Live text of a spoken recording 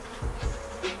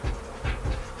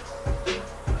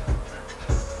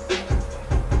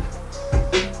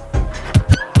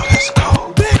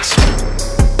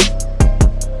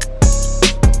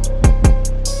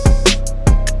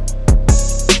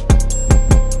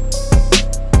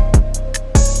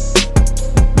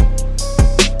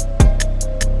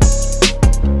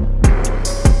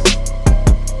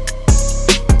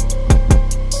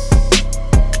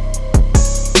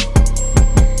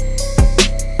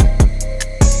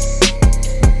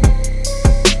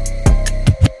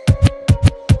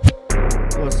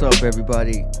up,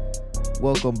 everybody?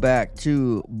 Welcome back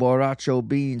to Borracho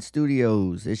Bean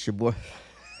Studios. It's your boy,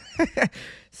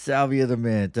 Salvia the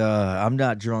Mint. I'm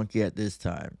not drunk yet this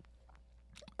time.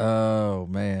 Oh,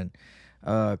 man.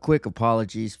 Quick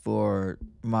apologies for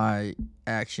my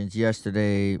actions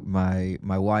yesterday. My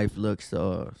wife looks,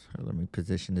 let me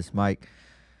position this mic.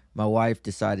 My wife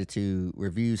decided to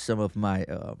review some of my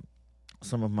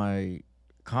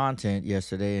content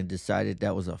yesterday and decided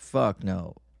that was a fuck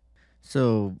no.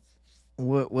 So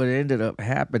what ended up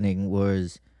happening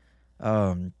was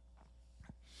um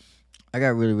I got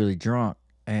really drunk,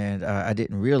 and I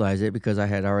didn't realize it because I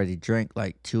had already drank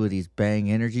like two of these Bang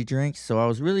energy drinks. So I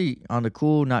was really on the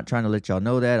cool, not trying to let y'all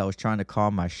know that. I was trying to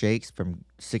calm my shakes from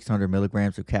 600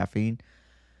 milligrams of caffeine.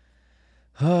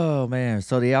 Oh man,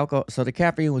 so the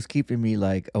caffeine was keeping me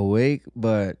like awake,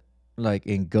 but like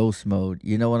in ghost mode.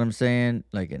 You know what I'm saying?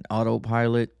 Like in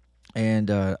autopilot.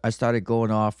 And I started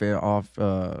going off.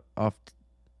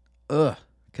 Ugh.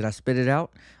 Can I spit it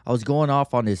out? I was going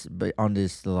off on this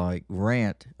like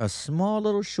rant, a small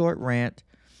little short rant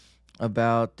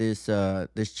about this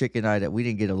chick and I that we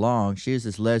didn't get along. She is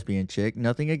this lesbian chick.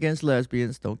 Nothing against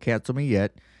lesbians. Don't cancel me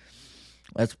yet.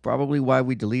 That's probably why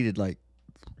we deleted like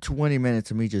 20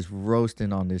 minutes of me just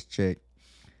roasting on this chick.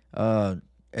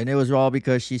 And it was all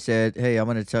because she said, "Hey, I'm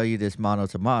gonna tell you this mano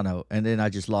to mano," and then I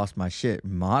just lost my shit.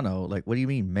 Mono? Like, what do you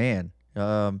mean, man?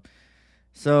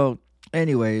 So,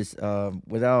 anyways,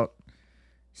 without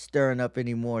stirring up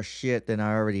any more shit than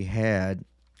I already had,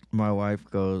 my wife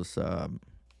goes,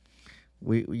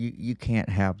 you can't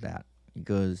have that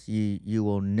because you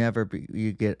will never be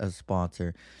you get a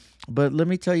sponsor." But let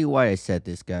me tell you why I said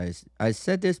this, guys. I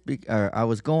said this I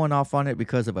was going off on it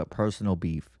because of a personal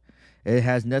beef. It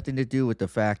has nothing to do with the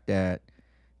fact that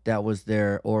that was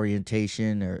their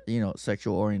orientation or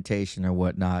sexual orientation or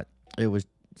whatnot. It was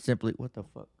simply what the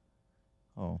fuck.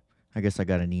 Oh, I guess I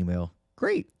got an email.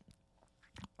 Great.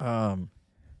 But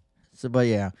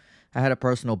yeah, I had a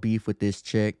personal beef with this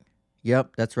chick.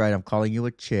 Yep, that's right. I'm calling you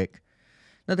a chick.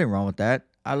 Nothing wrong with that.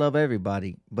 I love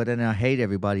everybody, but then I hate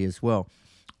everybody as well.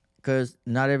 Because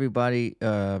not everybody,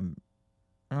 I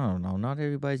don't know, not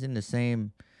everybody's in the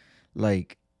same,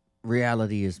 like,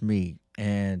 reality as me.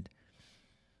 And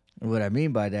what I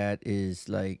mean by that is,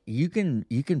 like, you can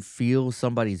feel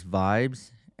somebody's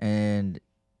vibes, and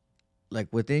like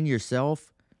within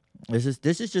yourself. This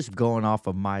is just going off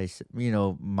of my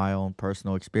own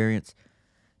personal experience,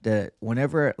 that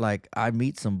whenever like I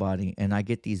meet somebody and I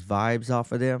get these vibes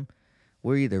off of them,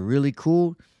 we're either really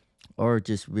cool or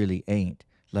just really ain't.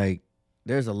 Like,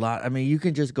 there's a lot. I mean, you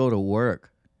can just go to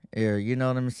work, or you know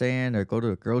what I'm saying, or go to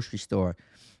a grocery store,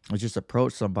 or just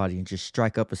approach somebody and just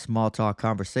strike up a small talk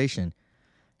conversation,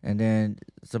 and then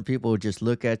some people just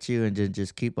look at you and then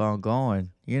just keep on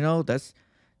going. That's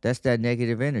that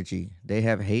negative energy. They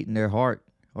have hate in their heart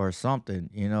or something,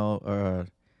 and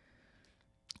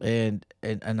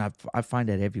I find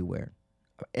that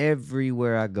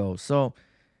everywhere I go. So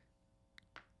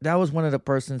that was one of the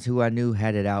persons who I knew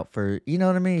had it out for, you know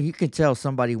what I mean? You can tell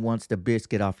somebody wants the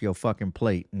biscuit off your fucking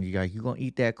plate. And you're like, you gonna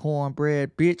eat that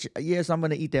cornbread, bitch? Yes, I'm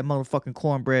gonna eat that motherfucking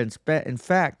cornbread. In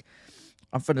fact,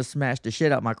 I'm finna smash the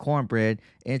shit out my cornbread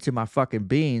into my fucking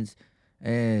beans.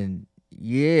 And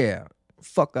yeah,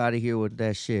 fuck out of here with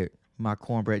that shit. My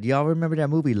cornbread. Do y'all remember that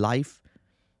movie Life?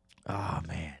 Oh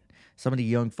man. Some of the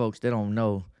young folks, they don't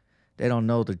know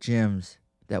the gems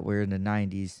that were in the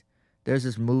 90s. There's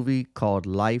this movie called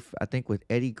Life, I think with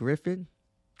Eddie Griffin.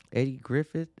 Eddie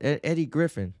Griffin.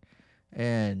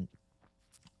 And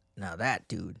now that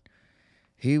dude,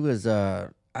 he was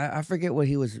I forget what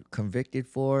he was convicted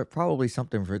for. Probably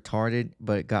something retarded,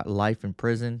 but got life in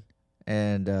prison.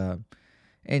 And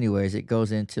anyways, it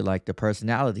goes into like the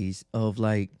personalities of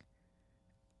like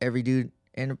every dude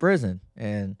in the prison.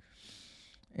 And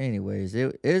anyways,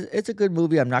 it's a good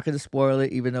movie. I'm not going to spoil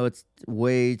it, even though it's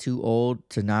way too old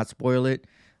to not spoil it.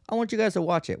 I want you guys to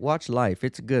watch it. Watch Life.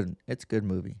 It's a good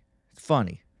movie. It's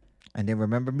funny. And then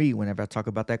remember me whenever I talk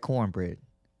about that cornbread.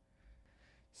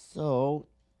 So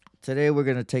today we're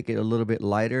going to take it a little bit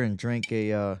lighter and drink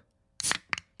a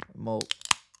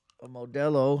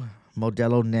Modelo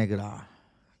Negra.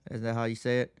 Is that how you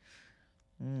say it?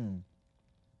 It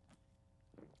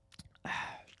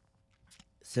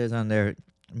says on there,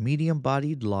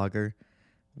 medium-bodied lager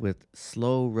with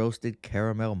slow roasted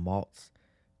caramel malts,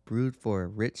 brewed for a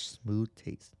rich, smooth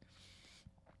taste.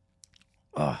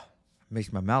 Oh,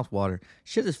 makes my mouth water.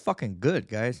 Shit is fucking good,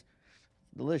 guys.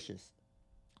 Delicious.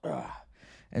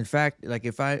 In fact, like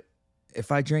if I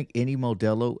drink any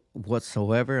Modelo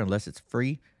whatsoever, unless it's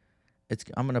free,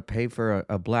 I'm gonna pay for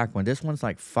a black one. This one's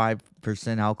like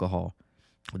 5% alcohol,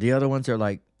 The other ones are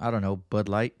like, I don't know, Bud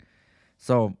Light.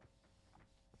 So,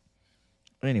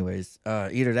 anyways,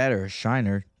 either that or a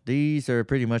Shiner. These are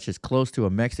pretty much as close to a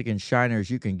Mexican Shiner as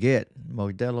you can get.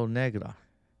 Modelo Negra.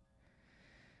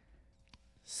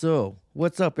 So,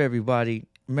 what's up, everybody?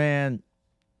 Man,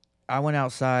 I went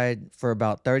outside for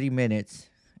about 30 minutes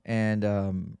and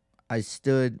I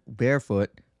stood barefoot.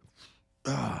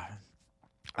 I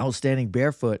was standing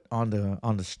barefoot on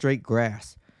the straight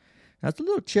grass. Now it's a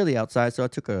little chilly outside, so I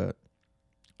took a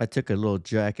little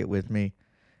jacket with me,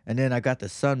 and then I got the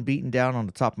sun beating down on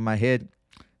the top of my head.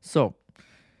 So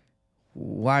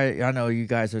why I know you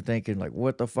guys are thinking like,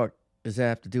 what the fuck does that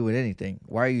have to do with anything?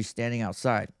 Why are you standing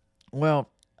outside? Well,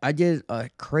 I did a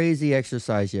crazy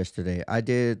exercise yesterday.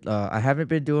 I haven't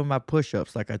been doing my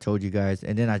push-ups like I told you guys,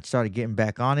 and then I started getting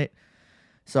back on it.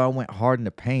 So I went hard in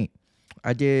the paint.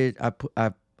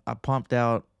 I pumped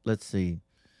out, let's see,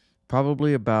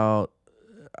 probably about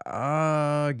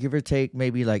give or take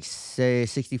maybe like say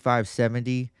 65,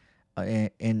 70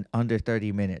 in under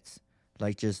 30 minutes.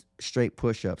 Like just straight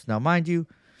push-ups. Now mind you,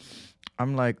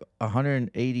 I'm like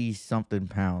 180 something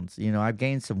pounds. You know, I've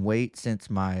gained some weight since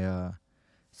my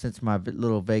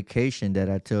little vacation that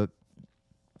I took,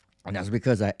 and that's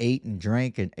because I ate and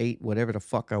drank and ate whatever the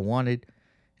fuck I wanted,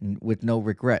 and with no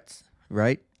regrets,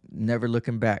 right? Never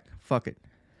looking back. Fuck it.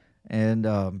 And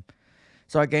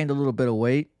so I gained a little bit of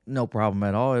weight, no problem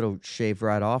at all. It'll shave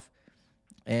right off.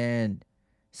 And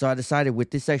so I decided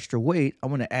with this extra weight, I'm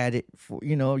gonna add it for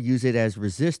use it as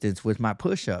resistance with my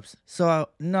push-ups. So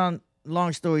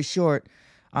long story short,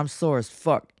 I'm sore as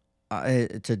fuck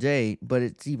today, but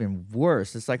it's even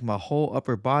worse. It's like my whole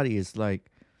upper body is like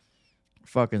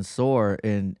fucking sore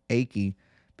and achy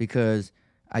because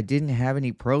I didn't have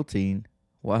any protein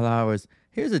while I was.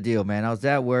 Here's the deal, man. I was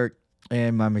at work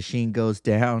and my machine goes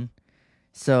down.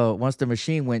 So once the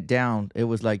machine went down, it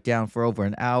was like down for over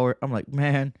an hour. I'm like,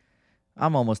 man,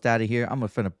 I'm almost out of here. I'm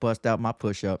finna bust out my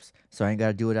push-ups, so I ain't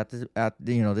gotta do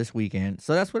it this weekend.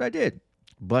 So that's what I did,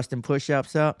 busting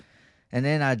push-ups up, and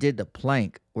then I did the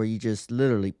plank where you just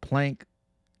literally plank.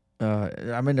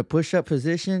 I'm in the push-up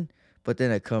position, but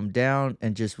then I come down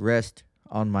and just rest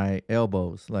on my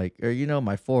elbows,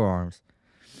 my forearms,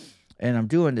 and I'm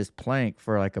doing this plank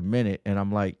for like a minute, and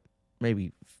I'm like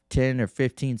maybe 10 or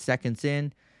 15 seconds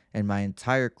in, and my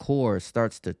entire core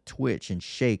starts to twitch and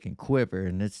shake and quiver,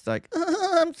 and it's like,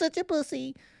 I'm such a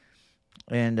pussy.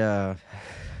 And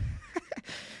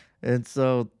and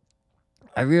so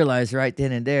I realized right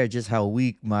then and there just how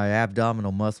weak my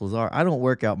abdominal muscles are. I don't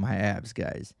work out my abs,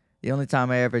 guys. The only time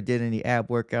I ever did any ab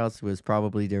workouts was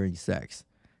probably during sex.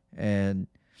 And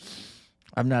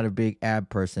I'm not a big ab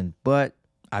person, but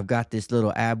I've got this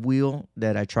little ab wheel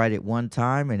that I tried it one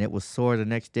time and it was sore the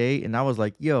next day. And I was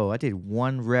like, yo, I did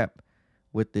one rep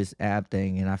with this ab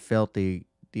thing and I felt the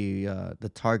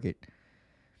target.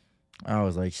 I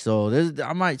was like, so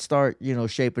I might start,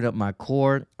 shaping up my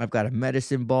core. I've got a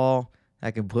medicine ball I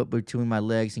can put between my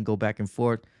legs and go back and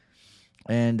forth.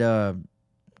 And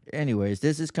anyways,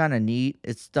 this is kind of neat.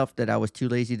 It's stuff that I was too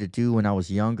lazy to do when I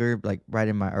was younger, like right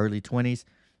in my early 20s,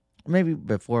 maybe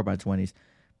before my 20s.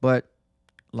 But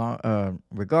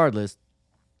regardless,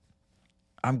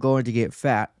 I'm going to get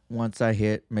fat once I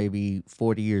hit maybe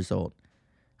 40 years old.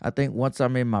 I think once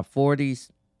I'm in my 40s,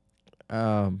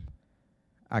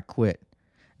 I quit.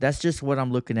 That's just what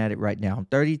I'm looking at it right now. I'm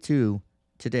 32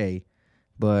 today,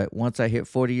 but once I hit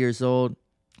 40 years old,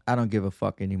 I don't give a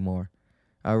fuck anymore.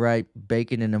 All right,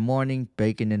 bacon in the morning,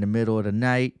 bacon in the middle of the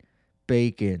night,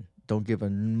 bacon. Don't give a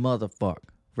motherfuck,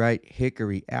 right?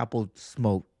 Hickory, apple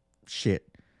smoke shit.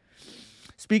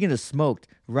 Speaking of smoked,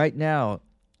 right now,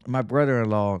 my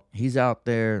brother-in-law, he's out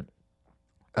there,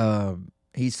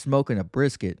 he's smoking a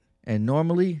brisket. And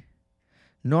normally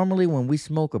when we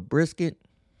smoke a brisket,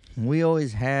 we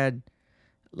always had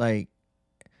like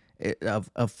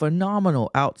a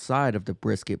phenomenal outside of the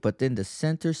brisket, but then the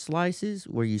center slices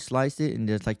where you slice it and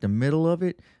there's like the middle of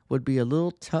it would be a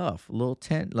little tough, a little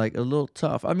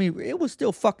tough. I mean, it was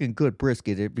still fucking good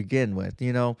brisket to begin with,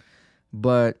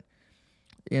 but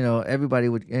everybody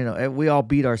would, we all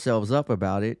beat ourselves up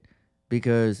about it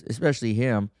because, especially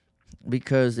him,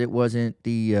 because it wasn't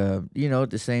the,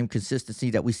 the same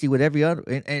consistency that we see with every other.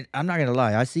 And I'm not gonna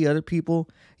lie, I see other people,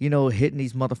 hitting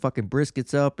these motherfucking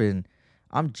briskets up, and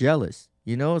I'm jealous.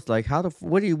 It's like,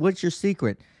 what's your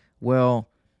secret? Well,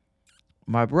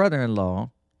 my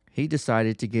brother-in-law, he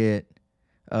decided to get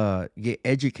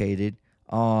educated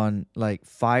on like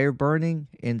fire burning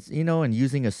and and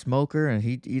using a smoker, and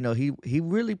he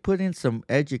really put in some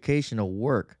educational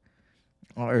work,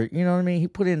 or what I mean, he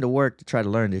put in the work to try to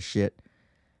learn this shit.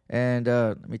 And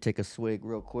let me take a swig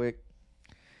real quick.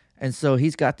 And so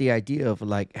he's got the idea of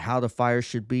like how the fire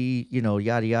should be,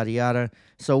 yada yada yada.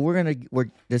 So we're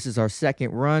this is our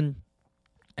second run,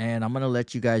 and I'm gonna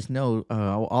let you guys know.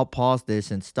 I'll pause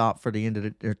this and stop for the end of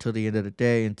the or till the end of the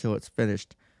day until it's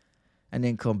finished, and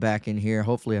then come back in here.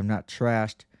 Hopefully, I'm not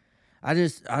trashed. I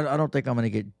don't think I'm gonna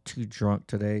get too drunk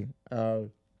today. I'm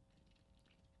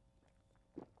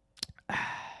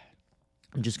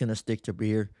just gonna stick to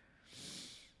beer.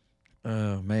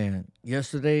 Oh man,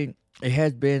 yesterday it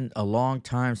has been a long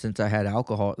time since I had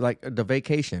alcohol. Like the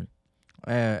vacation,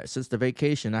 since the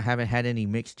vacation, I haven't had any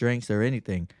mixed drinks or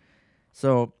anything.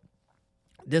 So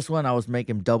this one, I was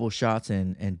making double shots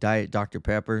and Diet Dr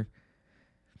Pepper.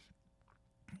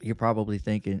 You're probably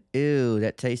thinking, "Ew,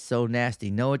 that tastes so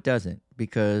nasty." No, it doesn't,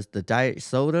 because the diet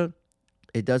soda,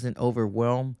 it doesn't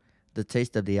overwhelm the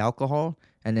taste of the alcohol,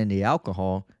 and then the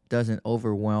alcohol doesn't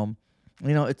overwhelm.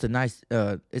 It's a nice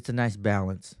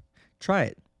balance. Try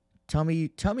it. Tell me you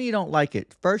don't like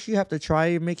it. First, you have to try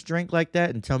a mixed drink like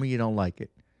that, and tell me you don't like it.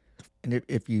 And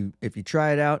if you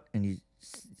try it out and you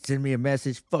send me a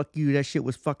message, fuck you, that shit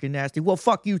was fucking nasty. Well,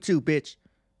 fuck you too, bitch.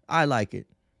 I like it.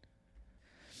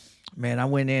 Man, I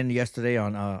went in yesterday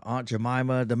on Aunt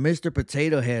Jemima, the Mr.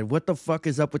 Potato Head. What the fuck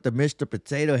is up with the Mr.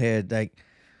 Potato Head? Like,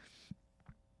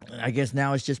 I guess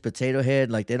now it's just Potato Head.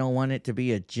 Like, they don't want it to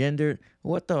be a gender.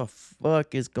 What the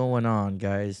fuck is going on,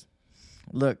 guys?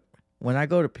 Look, when I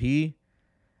go to pee,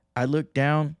 I look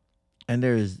down, and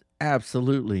there's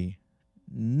absolutely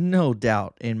no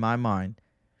doubt in my mind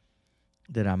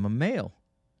that I'm a male,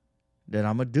 that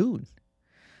I'm a dude.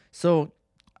 So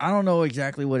I don't know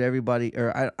exactly what everybody,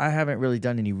 or I haven't really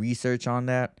done any research on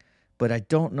that, but I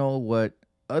don't know what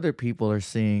other people are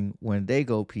seeing when they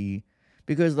go pee,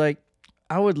 because like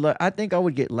I think I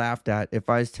would get laughed at if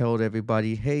I told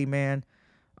everybody, "Hey man,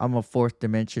 I'm a fourth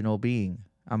dimensional being.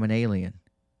 I'm an alien,"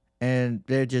 and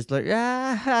they're just like,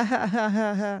 "Ah, ha, ha, ha,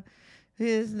 ha, ha.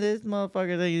 This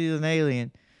motherfucker thinks he's an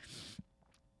alien."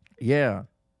 Yeah,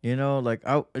 like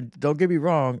don't get me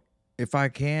wrong. If I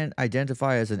can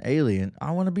identify as an alien,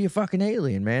 I want to be a fucking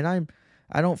alien, man.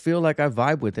 I don't feel like I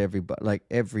vibe with everybody, like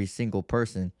every single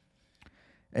person.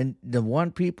 And the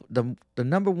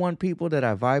number one people that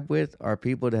I vibe with are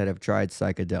people that have tried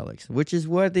psychedelics, which is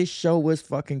what this show was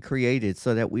fucking created,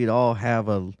 so that we'd all have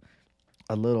a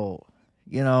little,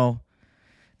 you know,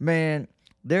 man.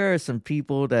 There are some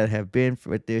people that have been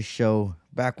with this show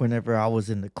back whenever I was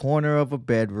in the corner of a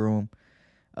bedroom.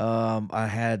 I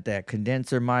had that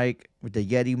condenser mic with the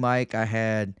Yeti mic. I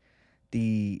had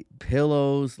the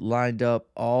pillows lined up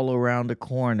all around the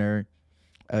corner,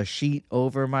 a sheet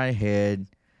over my head,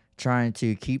 trying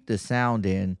to keep the sound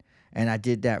in. And I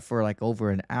did that for like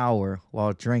over an hour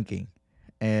while drinking.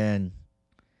 And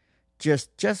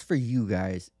just for you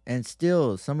guys. And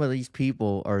still, some of these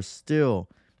people are still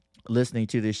listening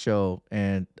to this show.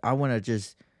 And I want to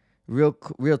just real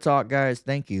talk, guys.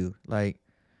 Thank you. Like,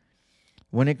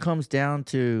 when it comes down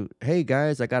to, hey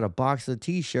guys, I got a box of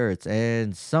t-shirts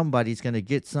and somebody's going to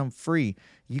get some free,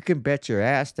 you can bet your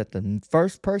ass that the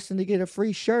first person to get a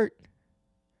free shirt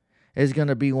is going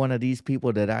to be one of these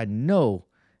people that I know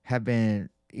have been,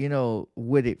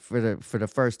 with it for the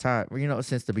first time,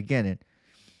 since the beginning.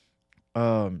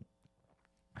 Hold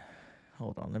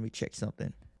on, let me check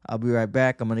something. I'll be right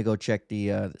back. I'm going to go check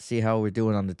see how we're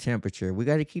doing on the temperature. We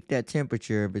got to keep that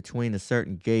temperature between a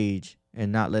certain gauge and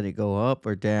not let it go up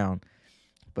or down.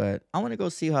 But I want to go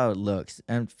see how it looks.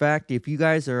 In fact, if you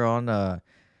guys are on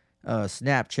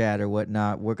Snapchat or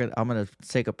whatnot, I'm gonna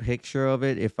take a picture of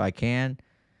it if I can,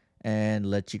 and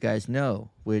let you guys know.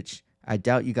 Which I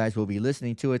doubt you guys will be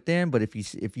listening to it then. But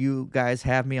if you guys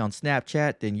have me on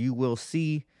Snapchat, then you will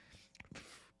see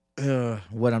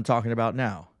what I'm talking about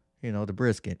now. The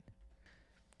brisket.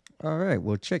 All right,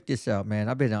 well check this out, man.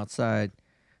 I've been outside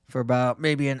for about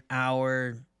maybe an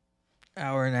hour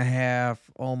and a half,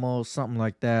 almost, something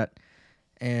like that.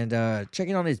 And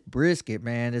checking on this brisket,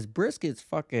 man. This brisket's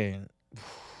fucking,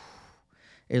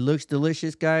 it looks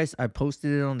delicious, guys. I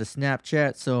posted it on the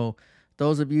Snapchat, so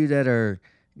those of you that are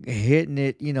hitting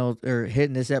it, or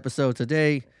hitting this episode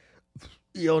today,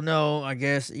 you'll know, I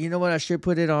guess. You know what? I should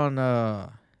put it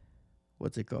on,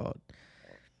 what's it called?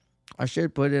 I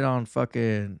should put it on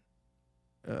fucking,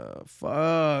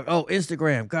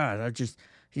 Instagram. God,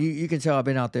 you can tell I've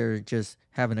been out there just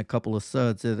having a couple of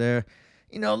suds in there.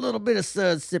 A little bit of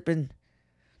sud sipping.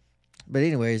 But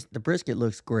anyways, the brisket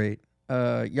looks great.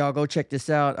 Y'all go check this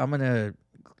out. I'm going to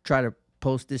try to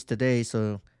post this today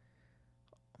so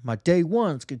my day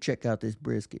ones can check out this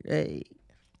brisket. Hey,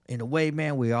 in a way,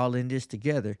 man, we all in this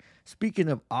together. Speaking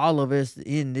of all of us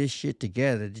in this shit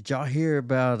together, did y'all hear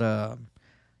about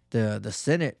the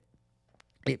Senate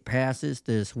it passes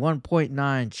this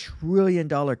 $1.9 trillion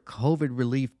COVID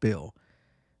relief bill,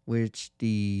 which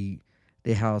the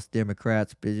House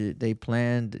Democrats they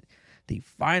planned the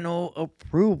final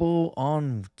approval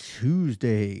on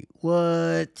Tuesday.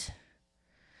 What?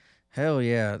 Hell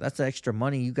yeah, that's extra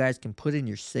money you guys can put in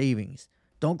your savings.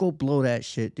 Don't go blow that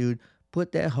shit, dude.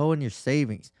 Put that hoe in your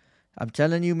savings. I'm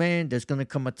telling you, man, there's gonna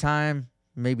come a time,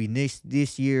 maybe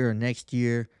this year or next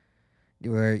year,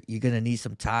 where you're gonna need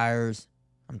some tires.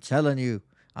 I'm telling you.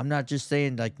 I'm not just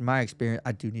saying like my experience.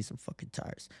 I do need some fucking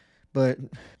tires. But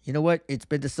you know what? It's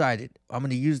been decided. I'm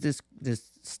gonna use this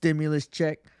stimulus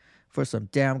check for some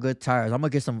damn good tires. I'm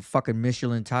gonna get some fucking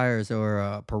Michelin tires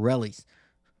or Pirellis.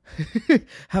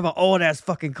 Have an old ass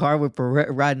fucking car with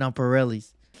riding on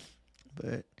Pirellis.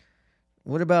 But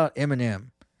what about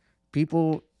Eminem?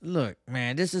 People, look,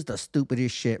 man, this is the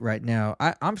stupidest shit right now.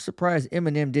 I'm surprised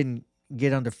Eminem didn't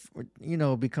get under,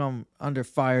 become under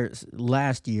fire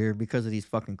last year because of these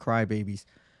fucking crybabies.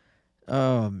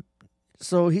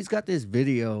 So he's got this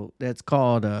video that's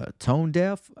called Tone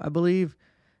Deaf, I believe,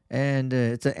 and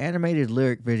it's an animated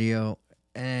lyric video,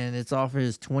 and it's off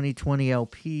his 2020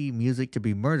 LP, Music to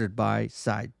Be Murdered By,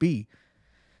 Side B.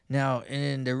 Now,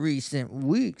 in the recent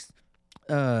weeks,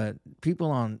 people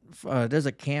on there's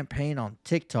a campaign on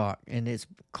TikTok, and it's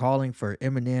calling for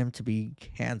Eminem to be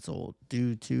canceled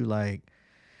due to like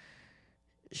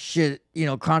shit,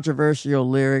 controversial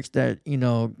lyrics that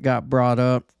got brought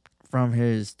up from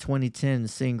his 2010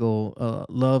 single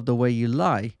 "Love the Way You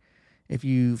Lie." If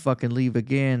you fucking leave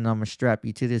again, I'm gonna strap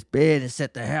you to this bed and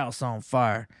set the house on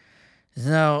fire.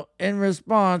 So, in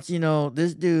response,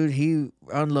 this dude, he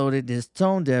unloaded this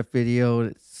Tone Deaf video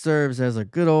that serves as a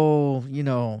good old,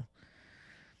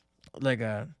 like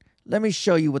let me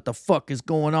show you what the fuck is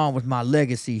going on with my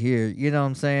legacy here. You know what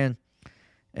I'm saying?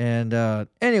 And,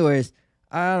 anyways,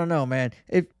 I don't know, man.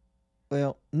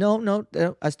 No,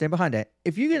 I stand behind that.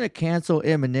 If you're going to cancel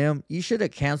Eminem, you should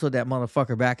have canceled that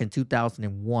motherfucker back in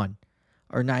 2001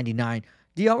 or 99.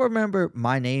 Do y'all remember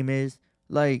My Name Is?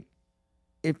 Like,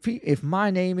 if My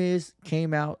Name Is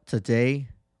came out today,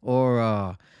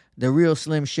 or The Real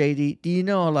Slim Shady, do you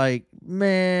know, like,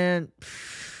 man,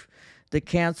 the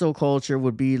cancel culture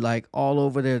would be like all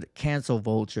over the cancel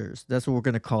vultures. That's what we're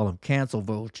going to call them, cancel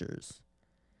vultures.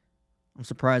 I'm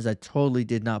surprised I totally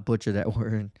did not butcher that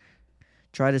word.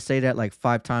 Try to say that like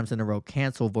 5 times in a row,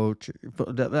 cancel vulture,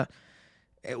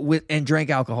 and drank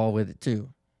alcohol with it too.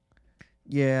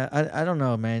 Yeah, I don't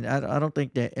know, man. I don't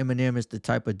think that Eminem is the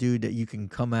type of dude that you can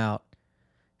come out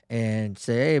and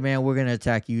say, hey, man, we're going to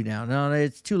attack you now. No,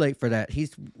 it's too late for that.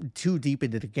 He's too deep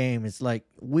into the game. It's like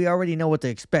we already know what to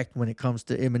expect when it comes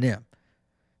to Eminem.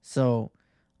 So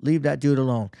leave that dude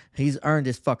alone. He's earned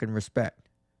his fucking respect,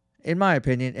 in my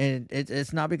opinion. And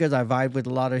it's not because I vibe with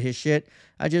a lot of his shit.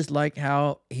 I just like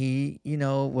how he,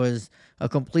 was a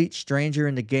complete stranger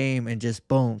in the game and just,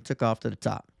 boom, took off to the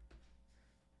top.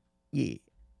 Yeah.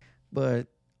 But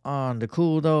on the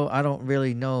cool though, I don't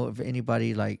really know if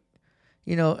anybody like,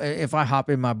 if I hop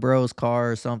in my bro's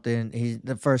car or something,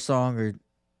 the first song or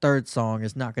third song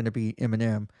is not going to be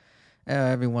Eminem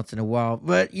every once in a while.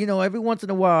 But, every once in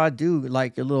a while I do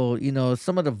like a little,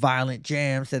 some of the violent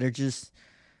jams that are just,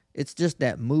 it's just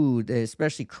that mood,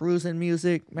 especially cruising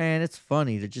music. Man, it's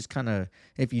funny to just kind of,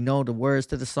 if you know the words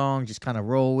to the song, just kind of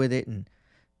roll with it. And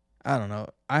I don't know.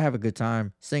 I have a good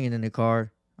time singing in the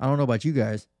car. I don't know about you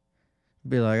guys.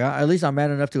 Be like, at least I'm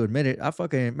mad enough to admit it. I'll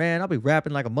be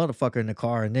rapping like a motherfucker in the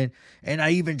car, and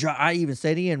I even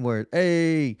say the N word.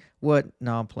 Hey, what?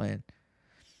 No, I'm playing.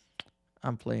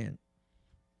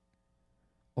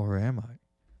 Or am I?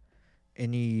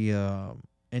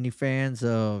 Any fans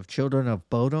of Children of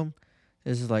Bodom?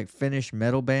 This is like Finnish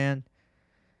metal band.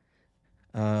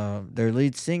 Their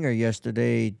lead singer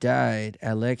yesterday died,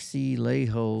 Alexi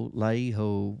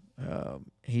Laiho.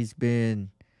 He's been,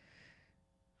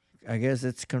 I guess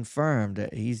it's confirmed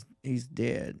that he's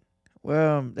dead.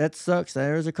 Well, that sucks.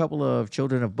 There's a couple of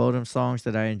Children of Bodom songs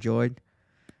that I enjoyed.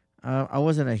 I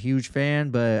wasn't a huge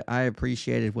fan, but I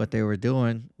appreciated what they were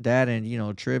doing. That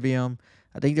and, Trivium.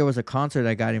 I think there was a concert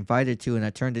I got invited to, and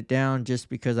I turned it down just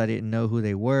because I didn't know who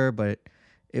they were, but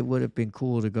it would have been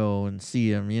cool to go and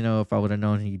see him, if I would have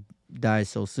known he died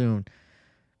so soon.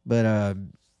 But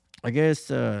I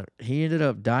guess he ended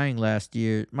up dying last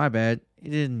year. My bad. He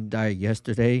didn't die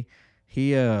yesterday.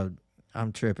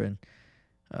 I'm tripping.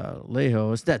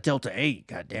 Leho, it's that Delta 8,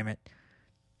 god damn it.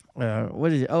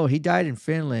 What is it? Oh, he died in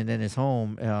Finland in his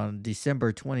home on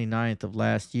December 29th of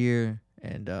last year.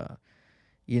 And,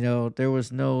 there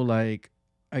was no, like,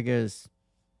 I guess,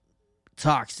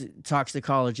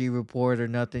 toxicology report or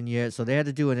nothing yet. So they had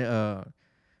to do an,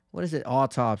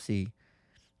 autopsy.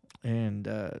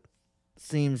 and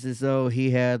seems as though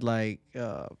he had like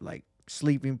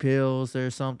sleeping pills or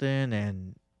something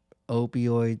and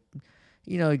opioid.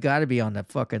 You know, he got to be on the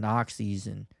fucking oxys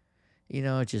and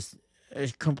just a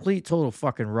complete total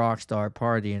fucking rock star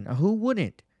party. And who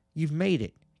wouldn't? You've made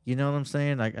it. You know what I'm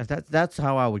saying? Like that's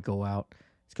how I would go out.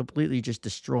 It's completely just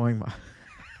destroying my.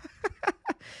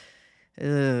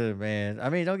 Ugh, man. I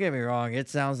mean, don't get me wrong. It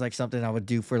sounds like something I would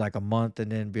do for like a month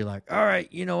and then be like, all right,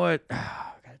 you know what?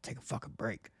 I gotta take a fucking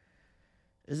break.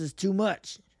 This is too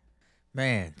much.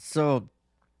 Man, so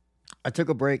I took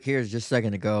a break here just a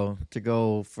second ago to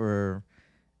go for,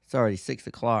 it's already 6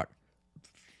 o'clock.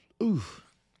 Ooh,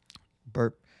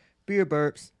 burp, beer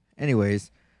burps.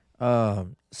 Anyways,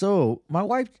 so my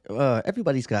wife,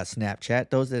 everybody's got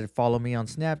Snapchat. Those that follow me on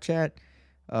Snapchat,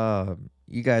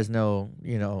 you guys know,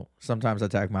 sometimes I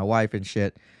tag my wife and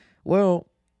shit. Well,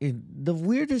 the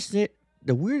weirdest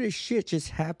shit just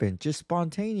happened. Just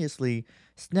spontaneously,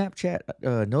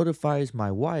 Snapchat notifies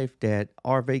my wife that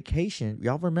our vacation.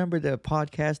 Y'all remember the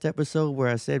podcast episode where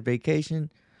I said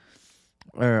vacation,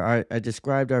 or I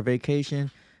described our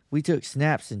vacation? We took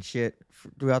snaps and shit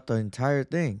throughout the entire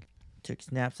thing. Took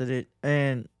snaps of it,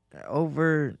 and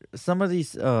over some of these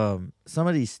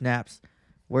snaps,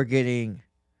 we're getting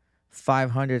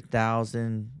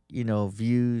 500,000,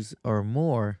 views or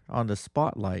more on the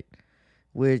spotlight,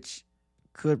 which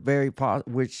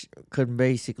which could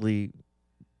basically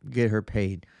get her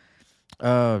paid.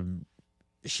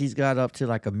 She's got up to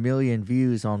like 1 million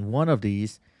views on one of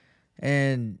these,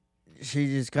 and she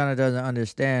just kind of doesn't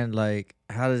understand, like,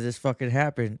 how does this fucking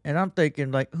happen? And I'm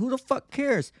thinking, like, who the fuck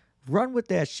cares? Run with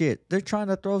that shit. They're trying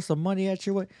to throw some money at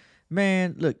your way.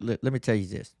 Man, look, let me tell you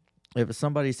this. If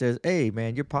somebody says, hey,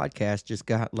 man, your podcast just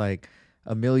got like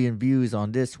 1 million views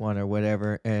on this one or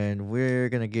whatever, and we're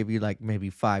going to give you like maybe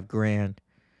 $5,000.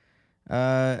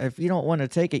 If you don't want to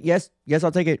take it, yes,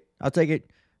 I'll take it. I'll take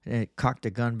it. And cock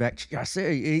the gun back. I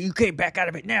say, you can't back out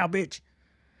of it now, bitch.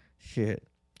 Shit.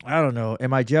 I don't know.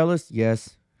 Am I jealous?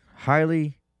 Yes.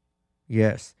 Highly?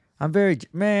 Yes. I'm very,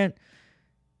 man.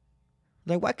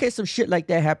 Like, why can't some shit like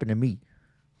that happen to me?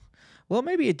 Well,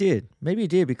 maybe it did. Maybe it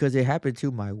did because it happened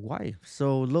to my wife.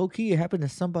 So, low key, it happened to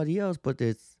somebody else, but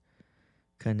it's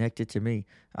connected to me.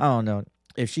 I don't know.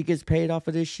 If she gets paid off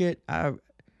of this shit, I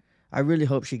really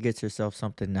hope she gets herself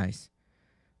something nice.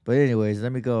 But anyways,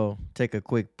 let me go take a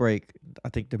quick break. I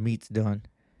think the meat's done.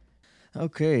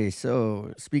 Okay,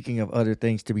 so speaking of other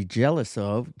things to be jealous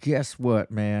of, guess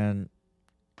what, man?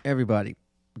 Everybody,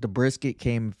 the brisket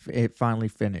it finally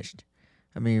finished.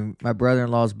 I mean, my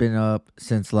brother-in-law's been up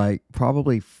since like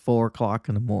probably 4 o'clock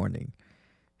in the morning,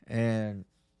 and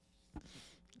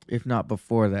if not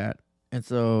before that. And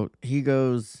so he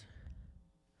goes,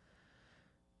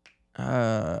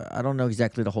 I don't know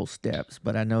exactly the whole steps,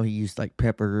 but I know he used like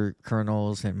pepper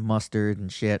kernels and mustard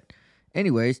and shit.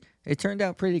 Anyways, it turned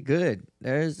out pretty good.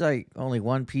 There's like only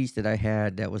one piece that I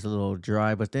had that was a little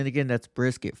dry, but then again, that's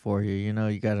brisket for you.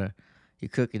 You're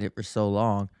cooking it for so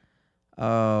long.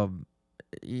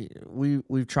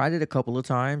 We've tried it a couple of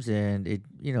times, and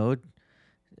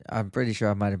I'm pretty sure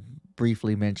I might have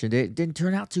briefly mentioned it. It didn't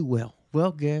turn out too well.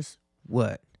 Well, guess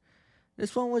what?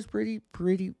 This one was pretty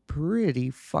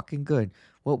fucking good.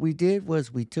 What we did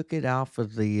was we took it off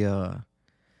of the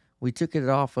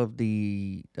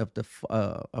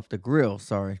grill.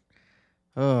 Sorry.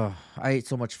 I ate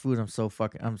so much food. I'm so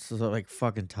like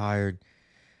fucking tired.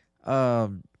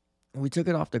 We took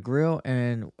it off the grill,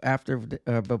 and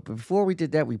but before we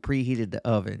did that, we preheated the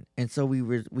oven, and so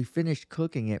we finished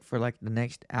cooking it for like the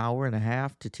next hour and a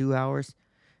half to 2 hours.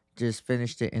 Just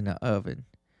finished it in the oven,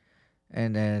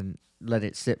 and then let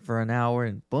it sit for an hour,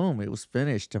 and boom, it was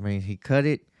finished. I mean, he cut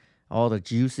it, all the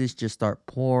juices just start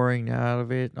pouring out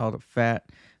of it, all the fat,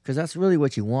 because that's really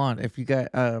what you want. If you got,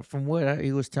 from what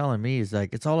he was telling me, is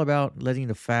like it's all about letting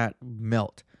the fat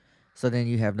melt, so then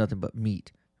you have nothing but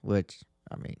meat. Which,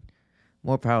 I mean,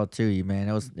 more power to you, man.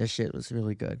 That shit was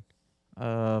really good.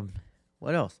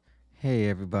 What else? Hey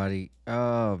everybody.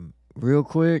 Real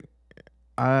quick,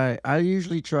 I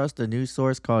usually trust a news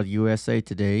source called USA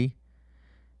Today,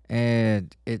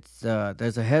 and it's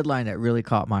there's a headline that really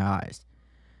caught my eyes,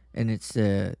 and it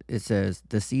says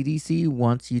the CDC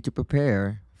wants you to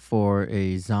prepare for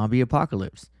a zombie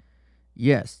apocalypse.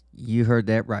 Yes, you heard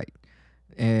that right,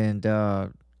 and I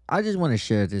just want to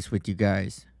share this with you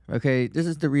guys. Okay, this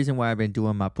is the reason why I've been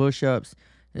doing my push-ups.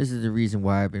 This is the reason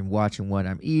why I've been watching what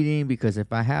I'm eating, because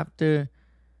if I have to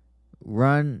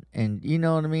run, and you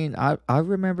know what I mean, I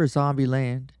remember Zombie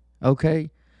Land.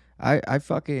 Okay, I'm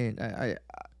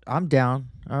down.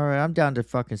 All right, I'm down to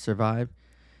fucking survive.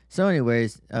 So,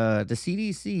 anyways, the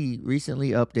CDC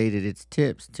recently updated its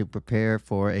tips to prepare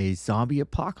for a zombie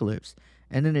apocalypse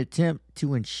and an attempt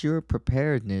to ensure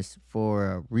preparedness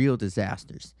for real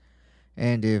disasters.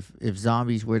 And if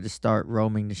zombies were to start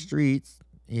roaming the streets,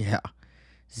 yeah,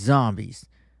 zombies.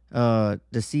 The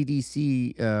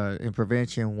CDC in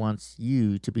prevention wants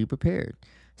you to be prepared.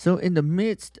 So, in the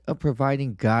midst of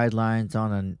providing guidelines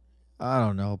on an, I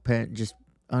don't know, just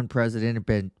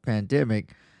unprecedented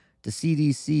pandemic, the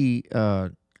CDC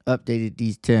updated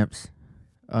these temps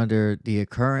under the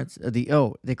occurrence of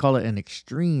they call it an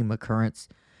extreme occurrence,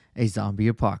 a zombie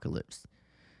apocalypse.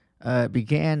 It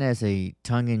began as a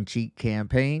tongue in cheek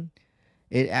campaign.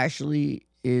 It actually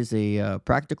is a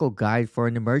practical guide for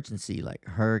an emergency like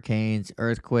hurricanes,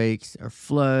 earthquakes, or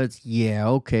floods. Yeah,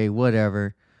 okay,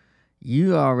 whatever.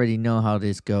 You already know how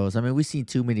this goes. I mean, we've seen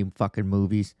too many fucking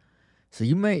movies. So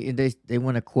they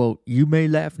want to quote, you may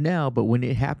laugh now, but when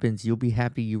it happens, you'll be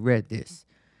happy you read this.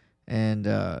 And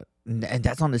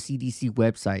that's on the CDC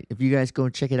website. If you guys go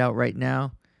and check it out right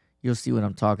now, you'll see what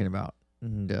I'm talking about.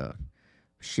 And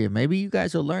shit, maybe you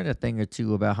guys will learn a thing or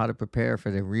two about how to prepare for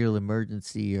the real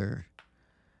emergency or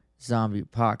zombie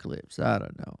apocalypse. I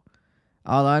don't know.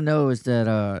 All I know is that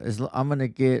I'm gonna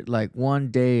get like one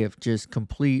day of just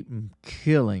complete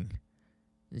killing.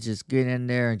 Just get in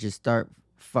there and just start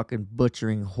fucking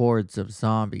butchering hordes of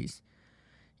zombies.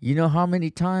 You know how many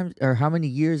times or how many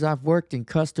years I've worked in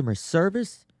customer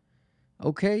service?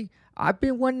 Okay? I've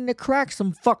been wanting to crack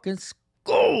some fucking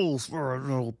skulls for a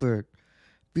little bit.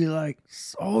 Be like,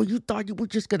 oh, you thought you were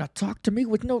just gonna talk to me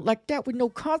with no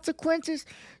consequences?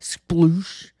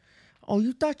 Sploosh. Oh,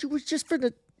 you thought you was just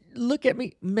finna look at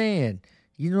me? Man,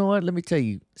 you know what? Let me tell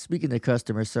you, speaking of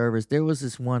customer service, there was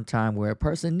this one time where a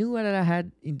person knew that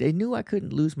they knew I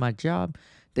couldn't lose my job.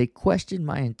 They questioned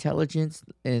my intelligence,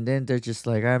 and then they're just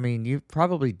like, I mean, you're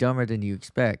probably dumber than you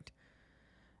expect.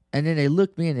 And then they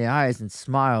look me in the eyes and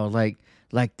smile like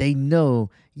they know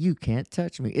you can't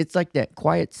touch me. It's like that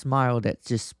quiet smile that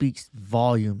just speaks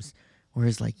volumes, where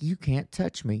it's like, you can't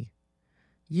touch me.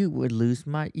 You would lose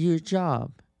your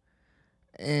job.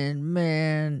 And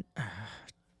man,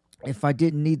 if I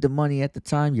didn't need the money at the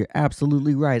time, you're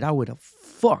absolutely right. I would have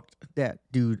fucked that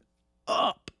dude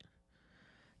up.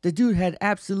 The dude had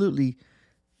absolutely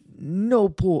no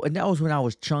pull. And that was when I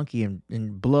was chunky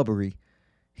and blubbery.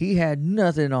 He had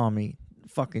nothing on me.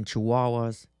 Fucking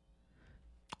chihuahuas.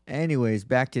 Anyways,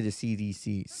 back to the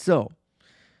CDC. So,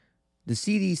 the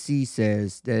CDC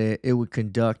says that it would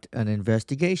conduct an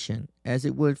investigation, as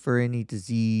it would for any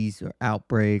disease or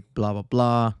outbreak, blah, blah,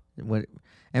 blah,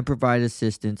 and provide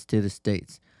assistance to the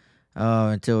states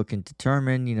until it can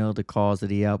determine, the cause of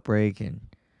the outbreak and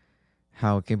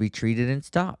how it can be treated and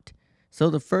stopped. So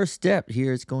the first step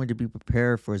here is going to be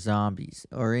prepare for zombies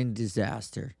or any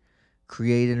disaster.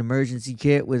 Create an emergency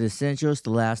kit with essentials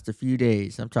to last a few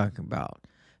days. I'm talking about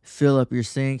fill up your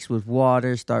sinks with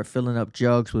water. Start filling up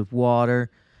jugs with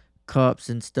water. Cups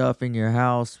and stuff in your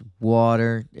house.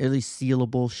 Water. At least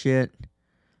sealable shit.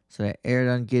 So that air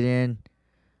doesn't get in.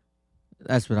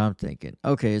 That's what I'm thinking.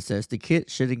 Okay, it says the kit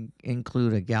should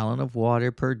include a gallon of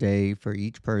water per day for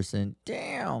each person.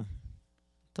 Damn.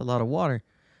 That's a lot of water.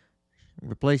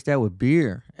 Replace that with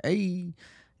beer. Hey.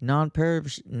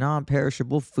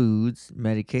 Non-perishable foods,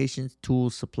 medications,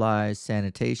 tools, supplies,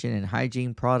 sanitation and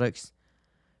hygiene products,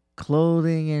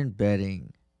 clothing and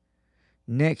bedding.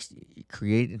 Next,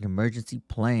 create an emergency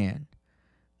plan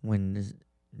when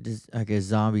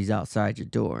zombies outside your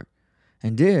door.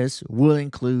 And this will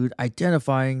include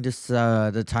identifying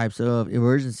the types of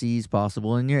emergencies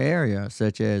possible in your area,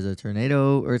 such as a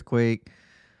tornado, earthquake,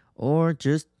 or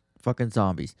just fucking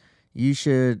zombies. You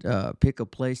should pick a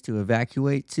place to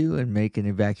evacuate to and make an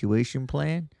evacuation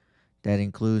plan. That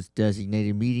includes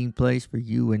designated meeting place for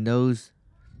you and those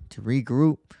to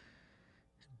regroup.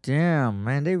 Damn,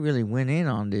 man, they really went in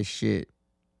on this shit.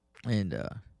 And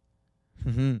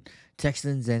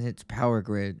Texans and its power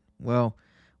grid. Well,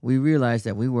 we realized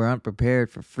that we were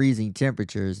unprepared for freezing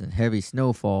temperatures and heavy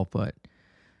snowfall, but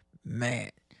man,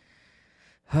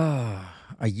 are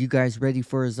you guys ready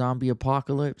for a zombie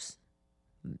apocalypse?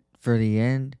 For the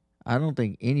end? I don't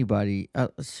think anybody...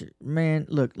 man,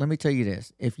 look, let me tell you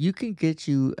this. If you can get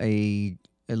you a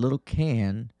little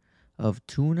can of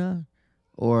tuna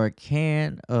or a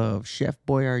can of Chef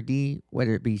Boyardee,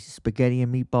 whether it be spaghetti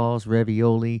and meatballs,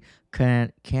 ravioli,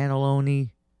 cannelloni,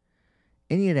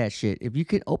 any of that shit, if you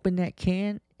can open that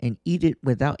can and eat it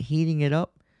without heating it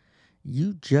up,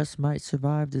 you just might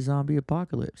survive the zombie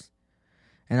apocalypse.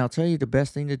 And I'll tell you, the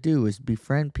best thing to do is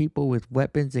befriend people with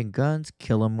weapons and guns,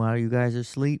 kill them while you guys are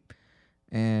asleep,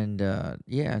 and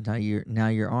now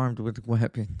you're armed with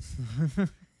weapons.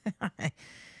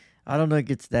 I don't know if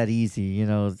it's that easy.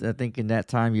 I think in that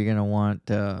time you're gonna want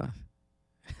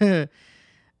you're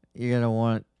gonna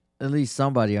want at least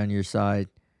somebody on your side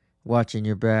watching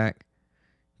your back.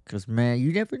 Cause man,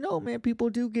 you never know, man. People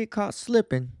do get caught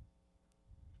slipping.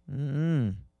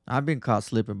 Mm. I've been caught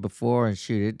slipping before, and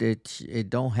shoot, it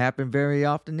don't happen very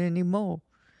often anymore.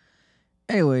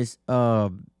 Anyways,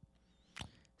 so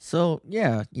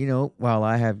yeah, while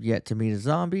I have yet to meet a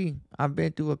zombie, I've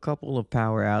been through a couple of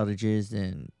power outages,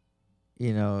 and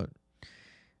you know,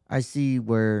 I see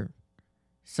where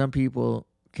some people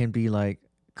can be like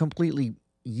completely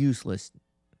useless.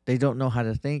 They don't know how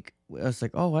to think. It's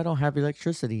like, oh, I don't have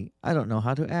electricity. I don't know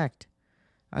how to act.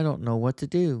 I don't know what to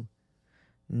do.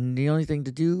 The only thing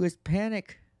to do is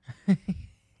panic.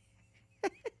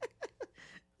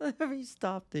 Let me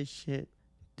stop this shit.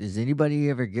 Does anybody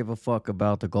ever give a fuck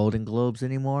about the Golden Globes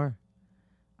anymore?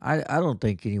 I don't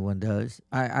think anyone does.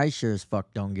 I sure as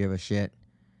fuck don't give a shit.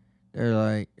 They're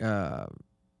like,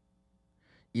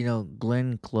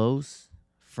 Glenn Close,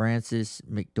 Francis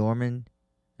McDormand.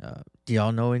 Do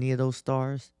y'all know any of those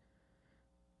stars?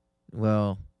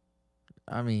 Well,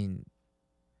 I mean,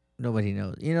 nobody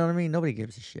knows. You know what I mean? Nobody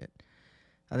gives a shit.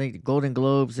 I think the Golden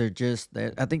Globes are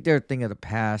I think they're a thing of the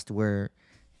past where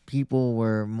people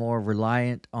were more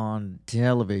reliant on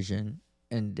television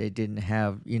and they didn't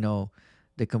have,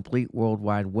 the complete World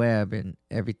Wide Web and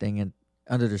everything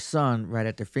under the sun right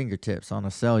at their fingertips on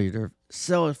a cellular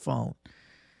cell phone.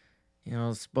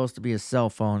 It's supposed to be a cell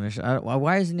phone.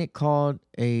 Why isn't it called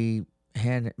a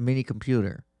hand mini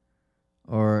computer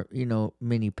or,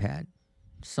 mini pad?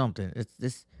 Something. It's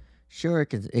this. Sure,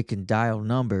 it can dial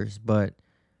numbers, but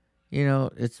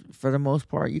it's for the most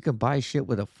part you can buy shit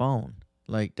with a phone.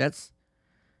 Like if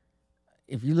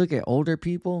you look at older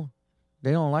people,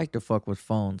 they don't like to fuck with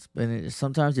phones, and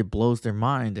sometimes it blows their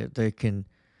mind that they can.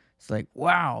 It's like,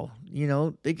 wow,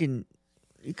 you can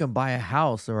buy a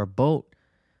house or a boat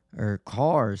or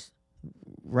cars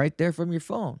right there from your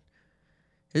phone.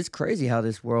 It's crazy how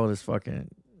this world is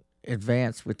fucking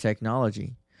advanced with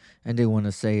technology. And they want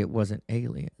to say it wasn't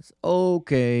aliens.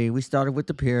 Okay, we started with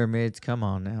the pyramids. Come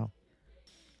on now.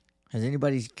 Has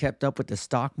anybody kept up with the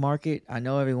stock market? I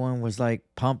know everyone was like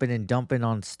pumping and dumping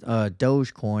on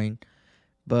Dogecoin,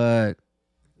 but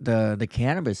the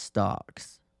cannabis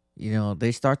stocks,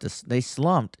 they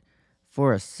slumped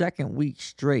for a second week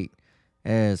straight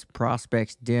as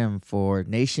prospects dim for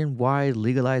nationwide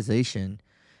legalization.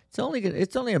 It's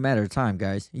only a matter of time,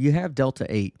 guys. You have Delta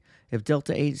 8. If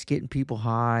Delta 8 is getting people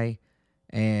high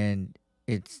and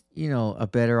it's, a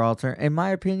better alternative, in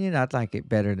my opinion, I'd like it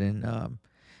better than,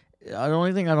 the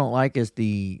only thing I don't like is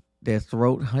the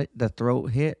throat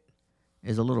hit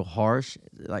is a little harsh.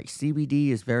 Like CBD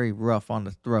is very rough on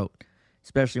the throat,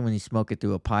 especially when you smoke it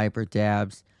through a pipe or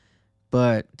dabs.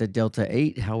 But the Delta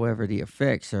 8, however, the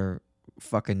effects are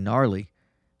fucking gnarly.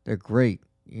 They're great.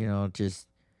 Just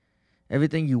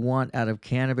everything you want out of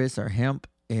cannabis or hemp,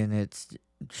 and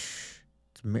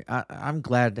I'm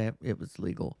glad that it was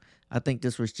legal. I think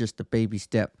this was just a baby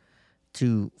step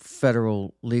to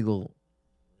federal legal.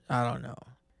 I don't know.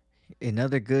 In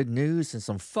other good news and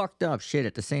some fucked up shit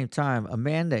at the same time,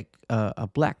 a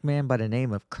black man by the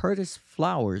name of Curtis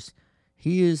Flowers,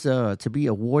 he is to be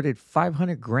awarded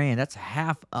 $500,000. That's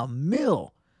half a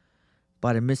mil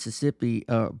by Mississippi,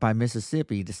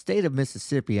 the state of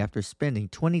Mississippi, after spending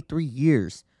 23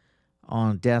 years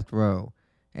on death row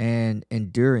and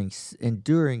enduring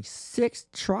 6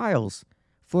 trials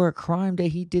for a crime that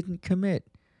he didn't commit.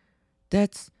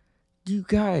 That's, you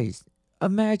guys,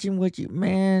 imagine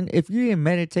if you didn't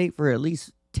meditate for at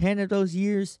least 10 of those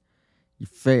years, you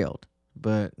failed.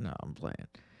 But no, I'm playing.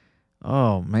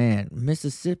 Oh man,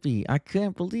 Mississippi, I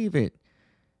can't believe it.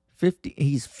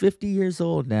 He's 50 years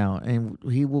old now, and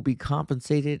he will be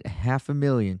compensated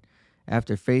 $500,000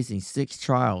 after facing 6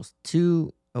 trials,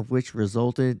 2 of which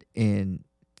resulted in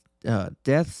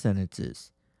death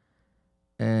sentences.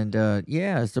 And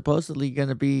supposedly going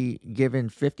to be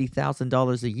given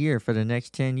 $50,000 a year for the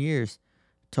next 10 years,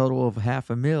 total of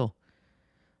 $500,000.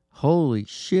 Holy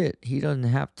shit! He doesn't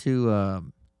have to.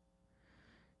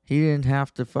 He didn't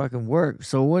have to fucking work.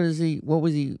 So what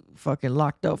was he fucking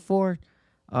locked up for?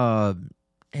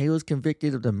 He was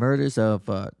convicted of the murders of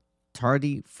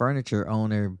Tardy furniture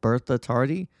owner Bertha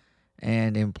Tardy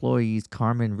and employees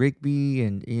Carmen Rigby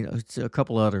and a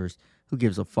couple others. Who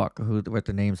gives a fuck what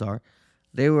their names are?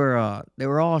 They were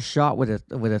all shot with a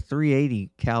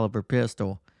 380 caliber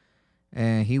pistol,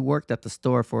 and he worked at the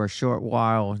store for a short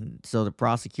while. So the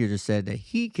prosecutor said that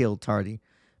he killed Tardy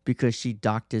because she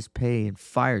docked his pay and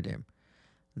fired him,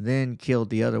 then killed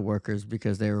the other workers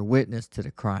because they were witness to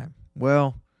the crime.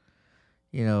 Well,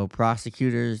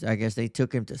 Prosecutors, I guess they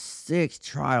took him to 6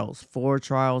 trials. 4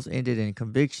 trials ended in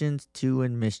convictions, 2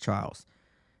 in mistrials.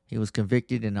 He was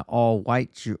convicted in by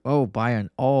an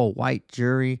all-white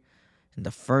jury in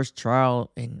the first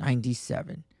trial in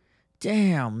 '97.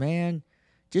 Damn, man.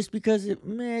 Just because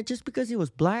he was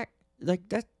black, like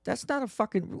that's not a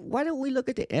fucking. Why don't we look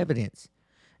at the evidence?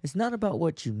 It's not about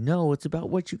what you know, it's about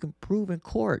what you can prove in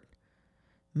court.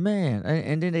 Man,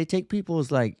 and then they take people's,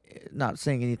 like, not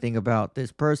saying anything about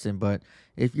this person, but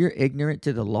if you're ignorant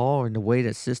to the law and the way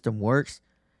the system works,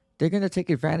 they're going to take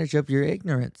advantage of your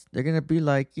ignorance. They're going to be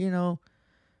like,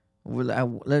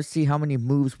 let's see how many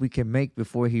moves we can make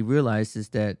before he realizes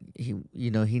that he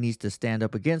needs to stand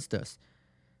up against us.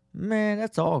 Man,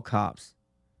 that's all cops.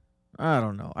 I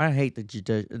don't know. I hate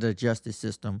the justice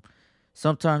system.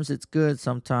 Sometimes it's good.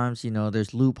 Sometimes,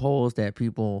 there's loopholes that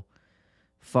people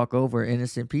fuck over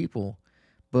innocent people.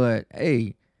 But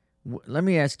hey, let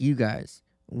me ask you guys: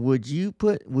 Would you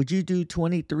do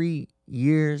 23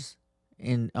 years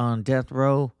on death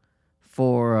row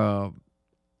for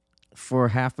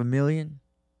 $500,000?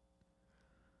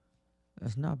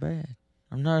 That's not bad.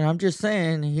 I'm just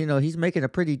saying, he's making a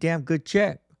pretty damn good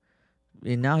check,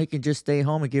 and now he can just stay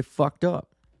home and get fucked up.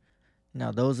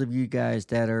 Now, those of you guys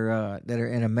that are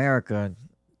in America,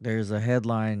 there's a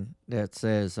headline that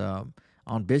says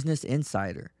on Business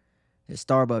Insider that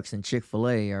Starbucks and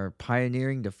Chick-fil-A are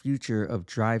pioneering the future of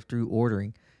drive-through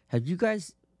ordering.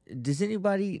 Does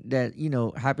anybody that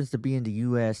happens to be in the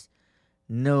U.S.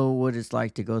 know what it's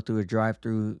like to go through a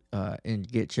drive-through and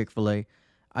get Chick-fil-A?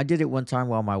 I did it one time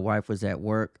while my wife was at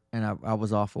work, and I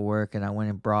was off of work, and I went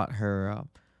and brought her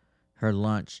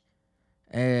lunch.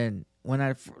 And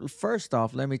first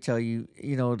off, let me tell you,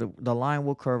 the line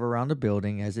will curve around the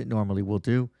building as it normally will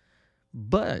do,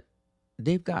 but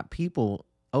they've got people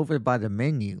over by the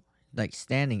menu, like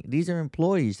standing. These are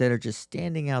employees that are just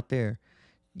standing out there,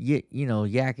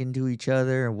 yakking to each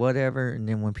other or whatever. And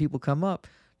then when people come up,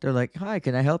 they're like, "Hi,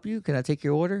 can I help you? Can I take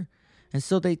your order?" And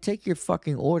so they take your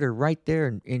fucking order right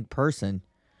there in person.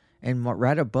 And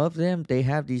right above them, they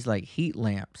have these like heat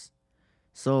lamps.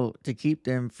 So to keep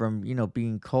them from,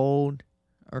 being cold,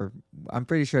 or I'm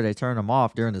pretty sure they turn them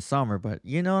off during the summer, but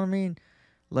you know what I mean?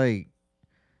 Like,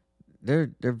 they're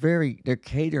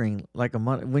catering like a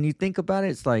month. When you think about it,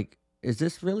 it's like, is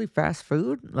this really fast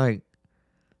food? Like,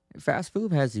 fast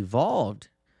food has evolved.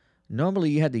 Normally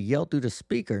you had to yell through the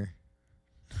speaker,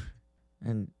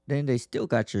 and then they still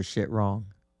got your shit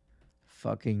wrong.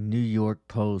 Fucking New York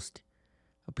Post.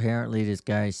 Apparently this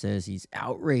guy says he's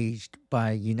outraged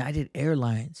by United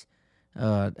Airlines.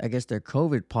 I guess their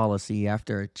COVID policy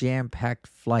after a jam-packed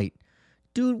flight.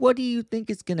 Dude, what do you think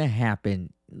is going to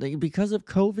happen? Like, because of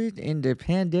COVID and the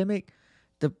pandemic,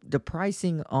 the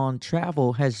pricing on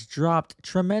travel has dropped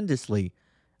tremendously.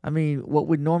 I mean, what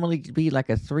would normally be like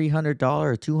a $300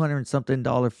 or $200 something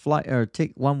flight or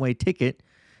one-way ticket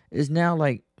is now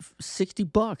like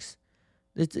 $60.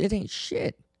 It ain't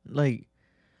shit. Like,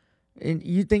 and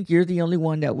you think you're the only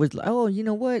one that was like, "Oh, you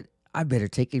know what? I better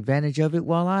take advantage of it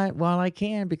while I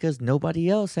can, because nobody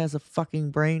else has a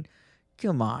fucking brain."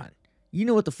 Come on. You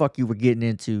know what the fuck you were getting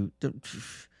into.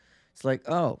 It's like,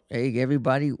 "Oh, hey,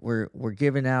 everybody, we're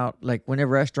giving out," like when a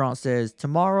restaurant says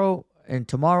tomorrow and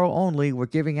tomorrow only, we're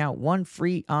giving out one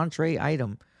free entree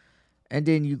item. And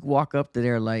then you walk up to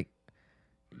there like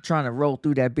trying to roll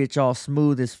through that bitch all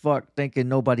smooth as fuck, thinking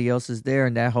nobody else is there,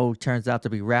 and that hole turns out to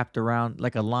be wrapped around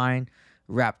like a line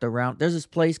wrapped around. There's this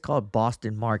place called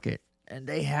Boston Market, and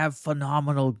they have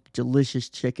phenomenal, delicious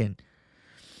chicken.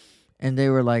 And they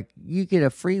were like, you get a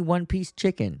free one-piece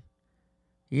chicken.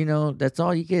 That's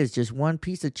all you get is just one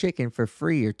piece of chicken for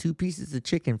free, or 2 pieces of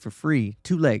chicken for free,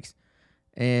 2 legs.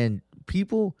 And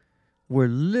people were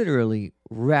literally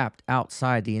wrapped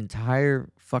outside the entire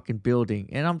fucking building.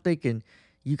 And I'm thinking,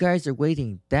 you guys are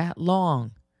waiting that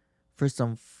long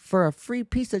for a free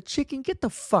piece of chicken? Get the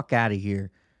fuck out of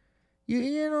here.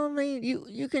 You know what I mean?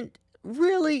 You can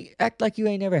really act like you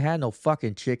ain't never had no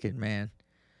fucking chicken, man.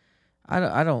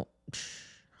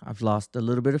 I've lost a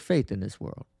little bit of faith in this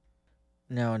world.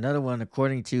 Now, another one,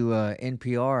 according to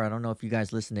NPR, I don't know if you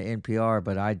guys listen to NPR,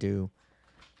 but I do.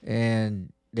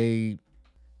 And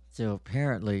so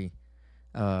apparently,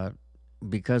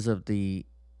 because of the,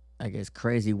 I guess,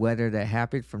 crazy weather that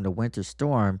happened from the winter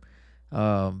storm,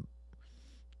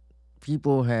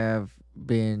 people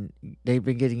they've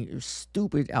been getting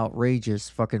stupid, outrageous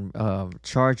fucking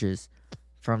charges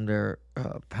from their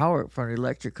from the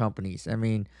electric companies. I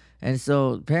mean, and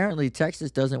so apparently Texas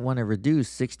doesn't want to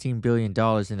reduce $16 billion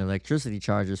in electricity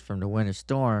charges from the winter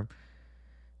storm.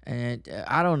 And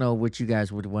I don't know what you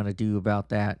guys would want to do about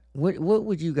that. What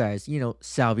would you guys,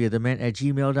 salviadement at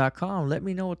gmail.com. Let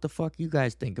me know what the fuck you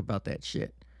guys think about that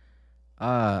shit.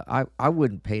 I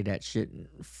wouldn't pay that shit.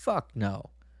 Fuck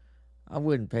no. I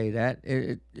wouldn't pay that.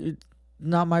 It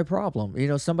not my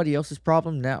problem. Somebody else's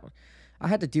problem now. I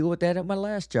had to deal with that at my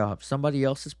last job. Somebody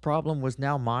else's problem was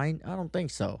now mine. I don't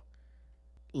think so.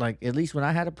 Like, at least when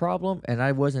I had a problem and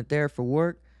I wasn't there for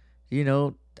work,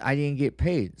 I didn't get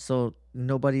paid. So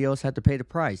nobody else had to pay the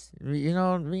price. You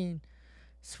know what I mean?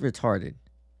 It's retarded.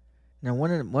 Now,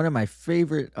 one of my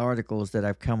favorite articles that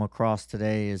I've come across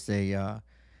today is a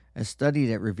study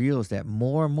that reveals that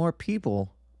more and more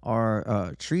people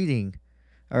are treating,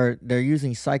 or they're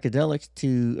using psychedelics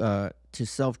to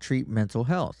self treat mental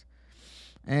health.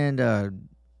 And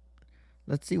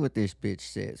let's see what this bitch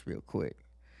says real quick.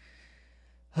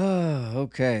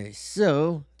 Okay,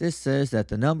 so this says that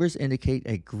the numbers indicate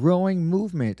a growing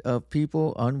movement of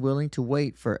people unwilling to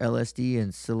wait for LSD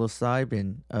and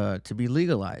psilocybin to be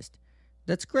legalized.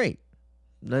 That's great.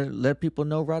 Let people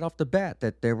know right off the bat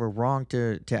that they were wrong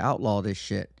to outlaw this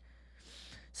shit.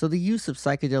 So the use of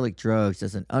psychedelic drugs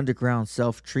as an underground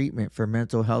self-treatment for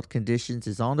mental health conditions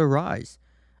is on the rise,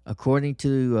 according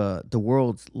to the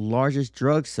world's largest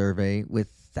drug survey, with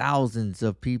thousands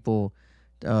of people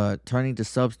turning to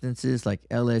substances like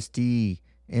LSD,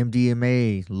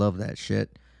 MDMA, love that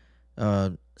shit,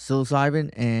 psilocybin,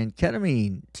 and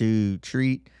ketamine to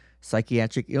treat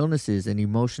psychiatric illnesses and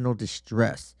emotional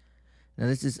distress. Now,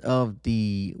 this is of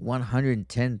the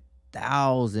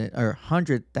 110,000 or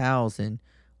 100,000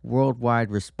 worldwide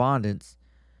respondents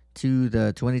to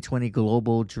the 2020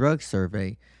 Global Drug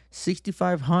Survey.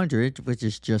 6,500, which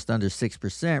is just under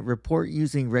 6%, report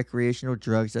using recreational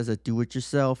drugs as a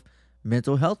do-it-yourself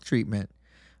mental health treatment.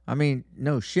 I mean,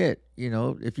 no shit.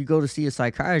 If you go to see a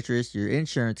psychiatrist, your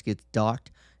insurance gets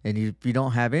docked, and if you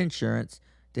don't have insurance,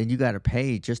 then you got to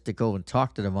pay just to go and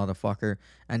talk to the motherfucker,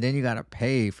 and then you got to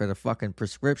pay for the fucking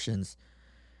prescriptions.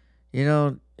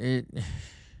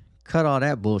 Cut all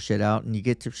that bullshit out, and you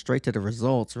get straight to the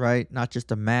results, right? Not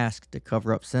just a mask to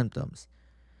cover up symptoms.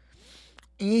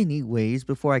 Anyways,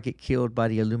 before I get killed by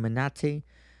the Illuminati,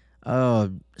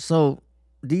 so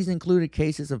these included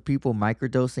cases of people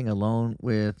microdosing alone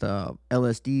with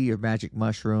LSD or magic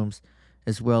mushrooms,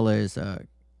 as well as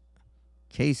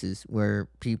cases where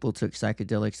people took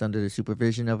psychedelics under the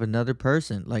supervision of another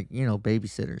person, like,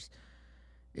 babysitters,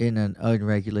 in an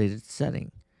unregulated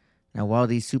setting. Now, while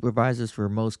these supervisors were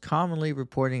most commonly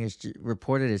reported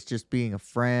as just being a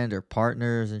friend or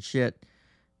partners and shit,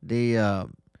 they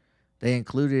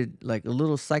included like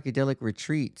little psychedelic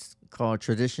retreats called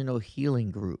traditional healing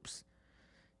groups.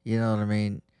 You know what I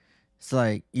mean? It's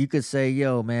like you could say,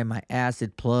 yo, man, my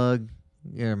acid plug,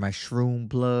 my shroom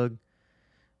plug.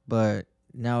 But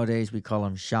nowadays we call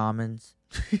them shamans.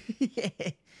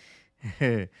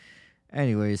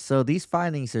 Anyways, so these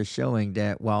findings are showing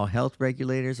that while health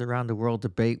regulators around the world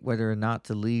debate whether or not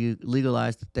to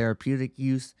legalize the therapeutic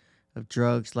use of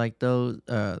drugs like those,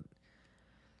 I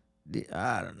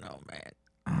don't know, man.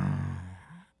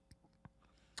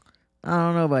 I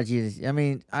don't know about you. I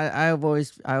mean, I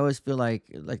always feel like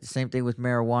the same thing with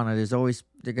marijuana. There's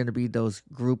going to be those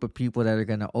group of people that are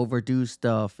going to overdo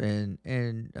stuff and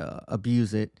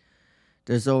abuse it.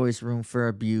 There's always room for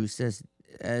abuse,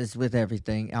 as with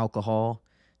everything, alcohol,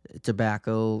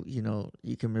 tobacco. You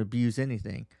can abuse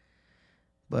anything.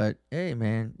 But hey,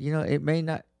 man, it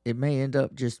may end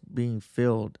up just being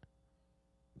filled.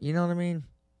 You know what I mean?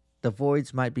 The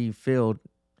voids might be filled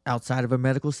outside of a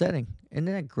medical setting. Isn't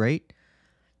that great?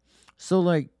 So,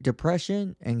 like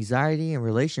depression, anxiety, and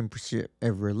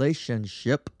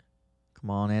relationship. Come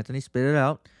on, Anthony, spit it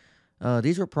out.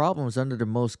 These were problems under the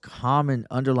most common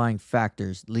underlying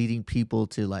factors leading people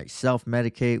to like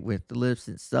self-medicate with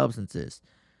illicit substances,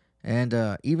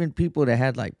 and even people that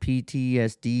had like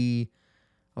PTSD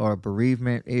or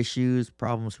bereavement issues,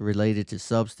 problems related to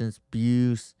substance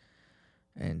abuse,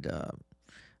 and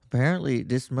apparently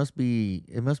it must be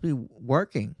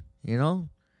working.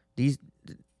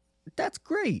 That's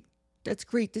great. That's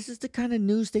great. This is the kind of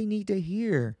news they need to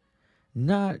hear.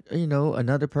 Not,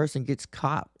 another person gets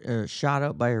shot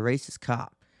up by a racist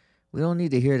cop. We don't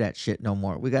need to hear that shit no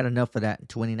more. We got enough of that in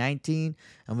 2019,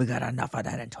 and we got enough of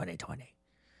that in 2020.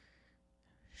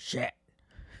 Shit.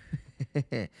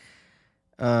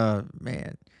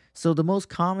 Man. So the most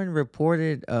common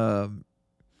reported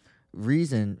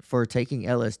reason for taking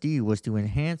LSD was to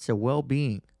enhance their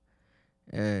well-being,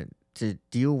 to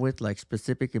deal with like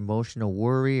specific emotional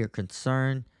worry or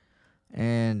concern.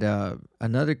 And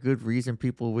another good reason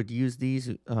people would use these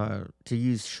to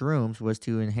use shrooms was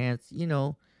to enhance,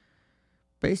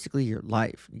 basically your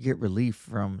life. You get relief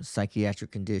from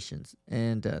psychiatric conditions,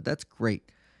 and that's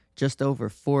great. Just over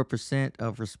 4%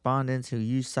 of respondents who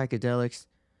use psychedelics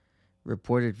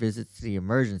reported visits to the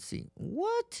emergency.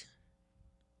 What?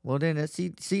 Well, then,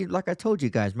 see, like I told you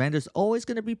guys, man, there's always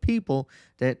going to be people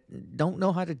that don't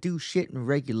know how to do shit and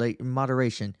regulate in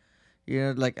moderation. You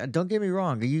know, like, don't get me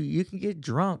wrong, you can get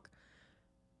drunk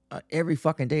every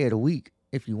fucking day of the week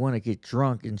if you want to get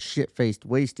drunk and shit faced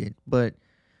wasted. But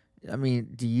I mean,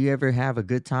 do you ever have a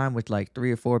good time with like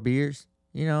 3 or 4 beers?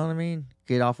 You know what I mean?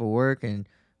 Get off of work and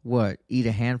what? Eat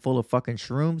a handful of fucking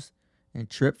shrooms and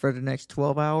trip for the next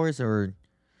 12 hours? Or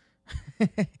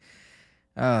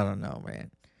I don't know,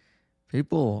 man.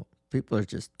 People are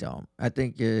just dumb. I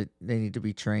think they need to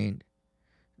be trained.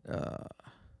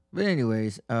 But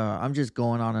anyways, I'm just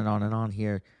going on and on and on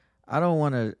here. I don't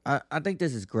want to. I think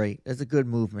this is great. It's a good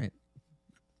movement.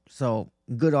 So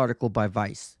good article by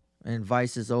Vice, and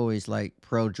Vice is always like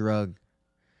pro drug.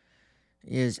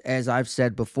 Is as I've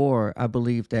said before, I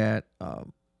believe that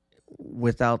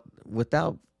without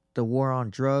the war on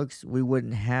drugs, we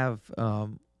wouldn't have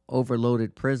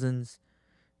overloaded prisons,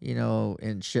 you know,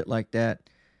 and shit like that.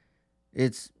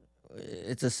 It's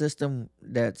a system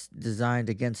that's designed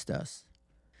against us.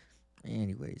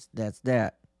 Anyways, that's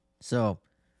that. So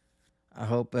I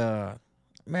hope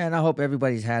man, I hope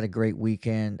everybody's had a great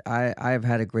weekend. I've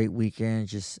had a great weekend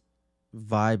just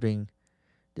vibing.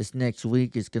 This next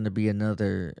week is going to be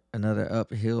another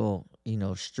uphill, you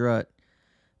know, strut.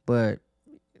 But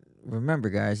remember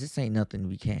guys, this ain't nothing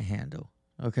we can't handle,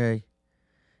 okay?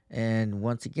 And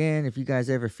once again, if you guys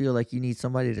ever feel like you need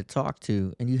somebody to talk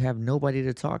to and you have nobody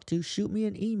to talk to, shoot me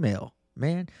an email.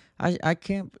 Man, I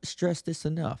can't stress this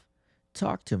enough.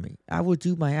 Talk to me. I will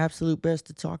do my absolute best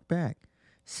to talk back.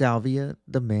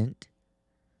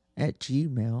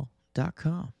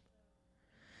 salviathemint@gmail.com.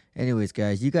 Anyways,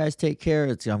 guys, you guys take care.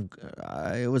 It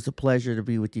was a pleasure to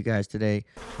be with you guys today.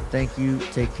 Thank you.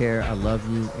 Take care. I love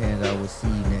you. And I will see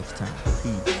you next time.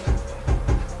 Peace.